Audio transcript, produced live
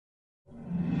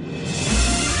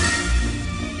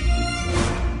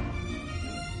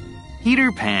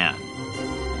Peter Pan.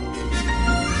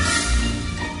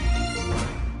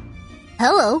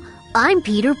 Hello, I'm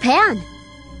Peter Pan.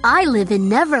 I live in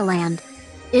Neverland.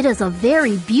 It is a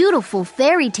very beautiful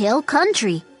fairy tale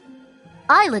country.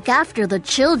 I look after the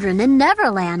children in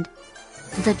Neverland.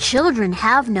 The children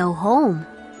have no home.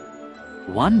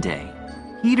 One day,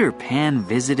 Peter Pan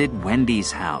visited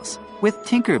Wendy's house with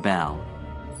Tinker Bell.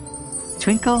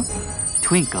 Twinkle,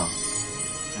 twinkle.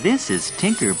 This is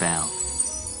Tinker Bell,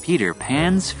 Peter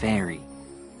Pan's fairy.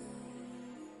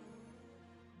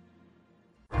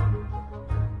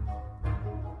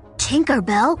 Tinker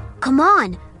Bell, come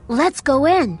on, let's go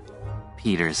in,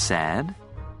 Peter said.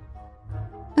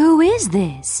 Who is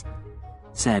this?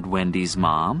 Said Wendy's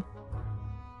mom.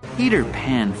 Peter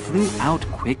Pan flew out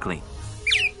quickly,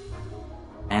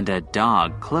 and a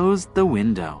dog closed the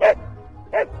window.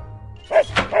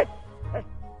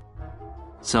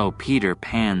 So Peter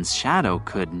Pan's shadow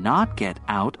could not get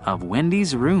out of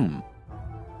Wendy's room.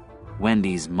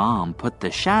 Wendy's mom put the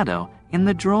shadow in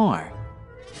the drawer.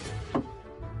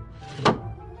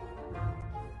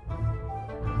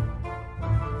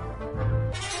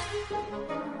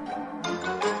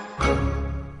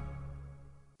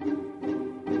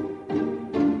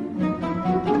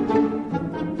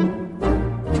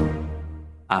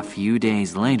 A few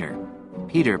days later,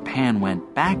 Peter Pan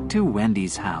went back to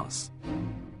Wendy's house.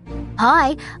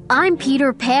 Hi, I'm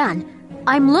Peter Pan.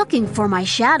 I'm looking for my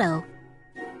shadow.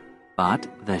 But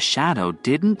the shadow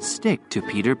didn't stick to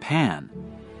Peter Pan.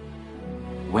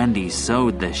 Wendy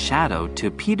sewed the shadow to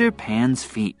Peter Pan's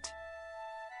feet.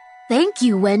 Thank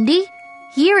you, Wendy.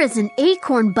 Here is an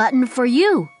acorn button for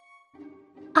you.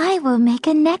 I will make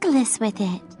a necklace with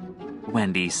it,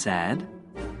 Wendy said.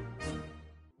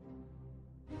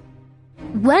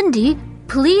 Wendy,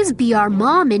 please be our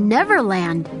mom in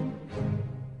Neverland.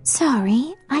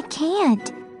 Sorry, I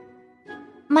can't.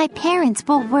 My parents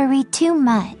will worry too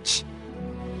much.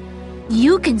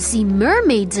 You can see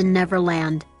mermaids in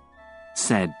Neverland,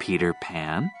 said Peter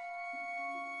Pan.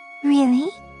 Really?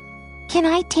 Can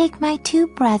I take my 2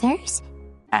 brothers?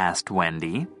 Asked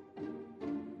Wendy.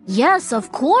 Yes,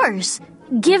 of course.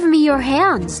 Give me your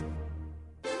hands.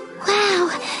 Wow,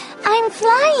 I'm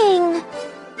flying!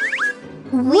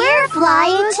 We're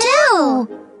flying too!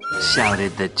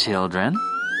 Shouted the children.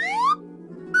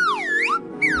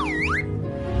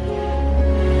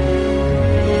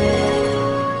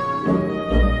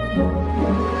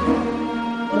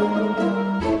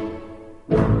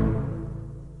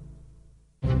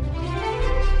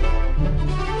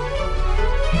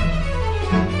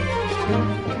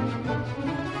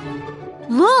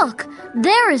 Look,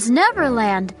 there is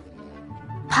Neverland.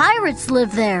 Pirates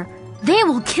live there. They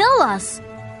will kill us,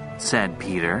 said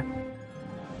Peter.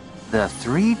 The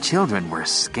 3 children were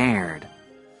scared.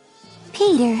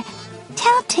 Peter,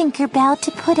 tell Tinker Bell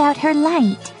to put out her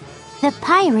light. The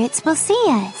pirates will see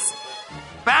us.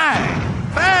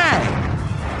 Bang!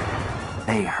 Bang!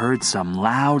 They heard some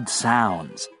loud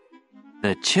sounds.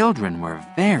 The children were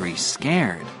very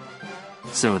scared,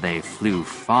 so they flew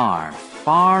far,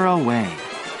 far away.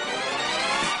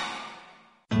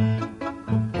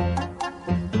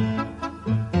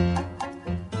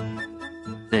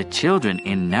 The children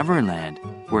in Neverland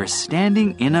were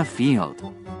standing in a field.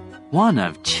 One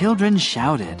of children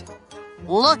shouted,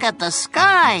 Look at the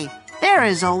sky! There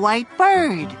is a white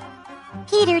bird.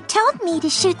 Peter told me to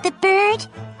shoot the bird.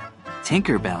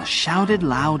 Tinker Bell shouted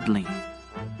loudly,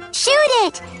 Shoot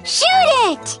it! Shoot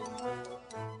it!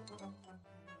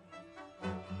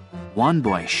 One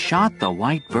boy shot the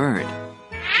white bird.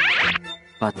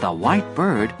 But the white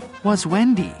bird was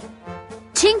Wendy.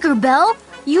 Tinker Bell,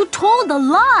 you told a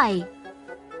lie.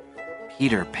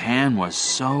 Peter Pan was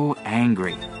so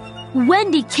angry.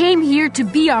 Wendy came here to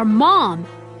be our mom,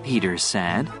 Peter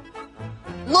said.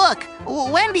 Look,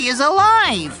 Wendy is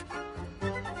alive.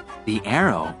 The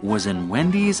arrow was in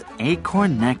Wendy's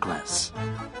acorn necklace.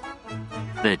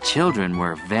 The children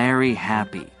were very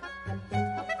happy.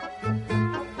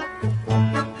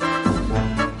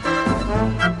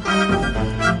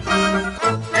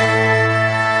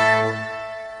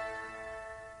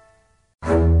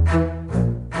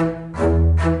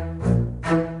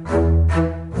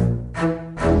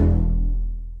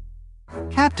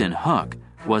 Captain Hook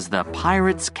was the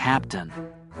pirates' captain.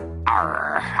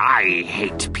 Arr, I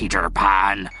hate Peter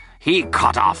Pan. He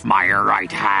cut off my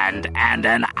right hand and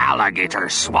an alligator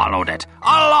swallowed it,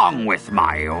 along with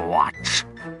my watch.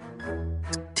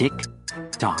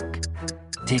 Tick-tock,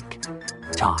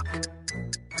 tick-tock.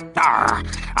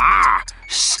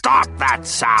 Stop that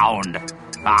sound.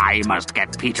 I must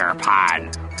get Peter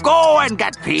Pan. Go and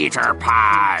get Peter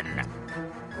Pan.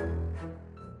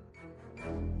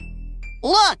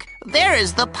 Look, there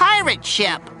is the pirate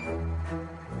ship.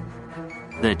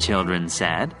 The children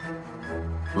said.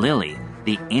 Lily,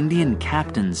 the Indian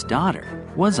captain's daughter,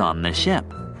 was on the ship.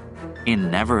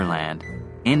 In Neverland,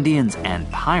 Indians and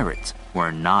pirates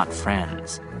were not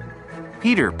friends.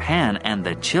 Peter Pan and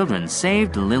the children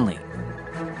saved Lily.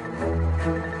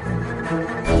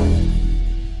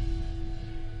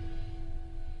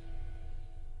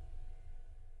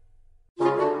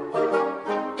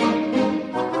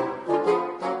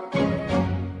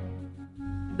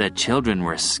 The children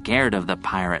were scared of the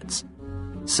pirates,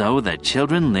 so the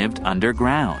children lived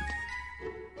underground.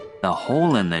 The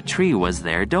hole in the tree was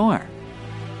their door.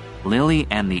 Lily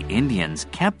and the Indians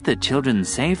kept the children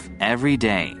safe every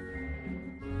day.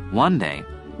 One day,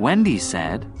 Wendy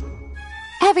said,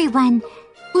 Everyone,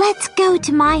 let's go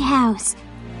to my house.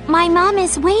 My mom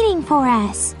is waiting for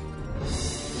us.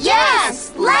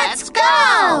 Yes, let's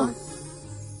go!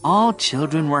 All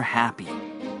children were happy.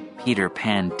 Peter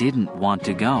Pan didn't want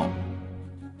to go.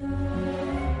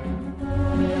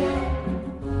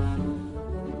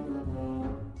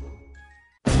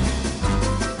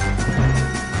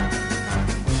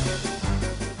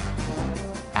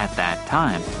 At that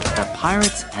time, the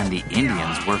pirates and the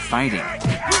Indians were fighting.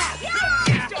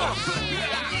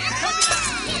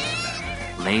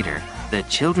 Later, the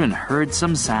children heard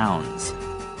some sounds.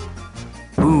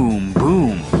 Boom,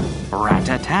 boom,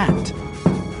 rat-a-tat.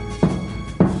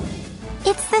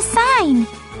 It's the sign.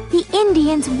 The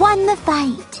Indians won the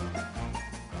fight.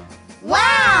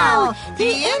 Wow!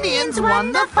 The Indians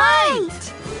won the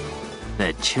fight!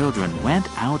 The children went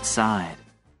outside.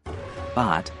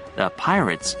 But the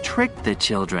pirates tricked the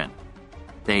children.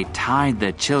 They tied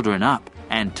the children up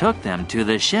and took them to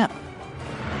the ship.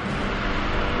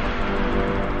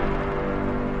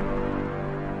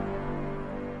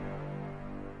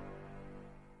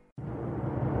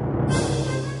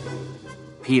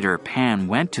 Peter Pan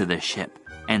went to the ship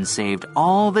and saved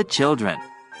all the children.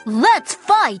 Let's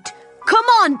fight! Come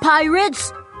on,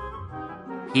 pirates!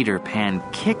 Peter Pan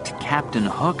kicked Captain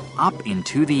Hook up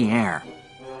into the air.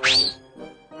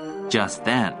 Just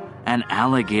then, an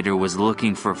alligator was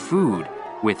looking for food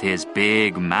with his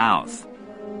big mouth.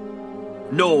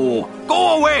 No,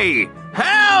 go away!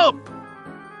 Help!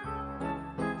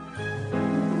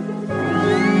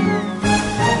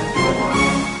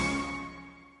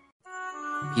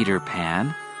 Peter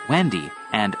Pan, Wendy,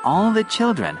 and all the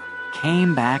children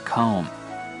came back home.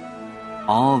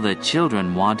 All the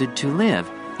children wanted to live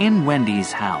in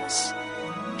Wendy's house.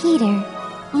 Peter,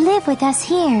 live with us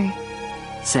here.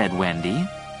 Said Wendy.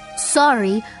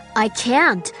 Sorry, I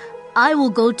can't. I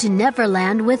will go to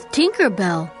Neverland with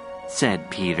Tinkerbell. Said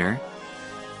Peter.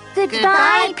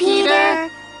 Goodbye, Peter.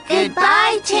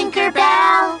 Goodbye,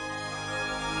 Tinkerbell.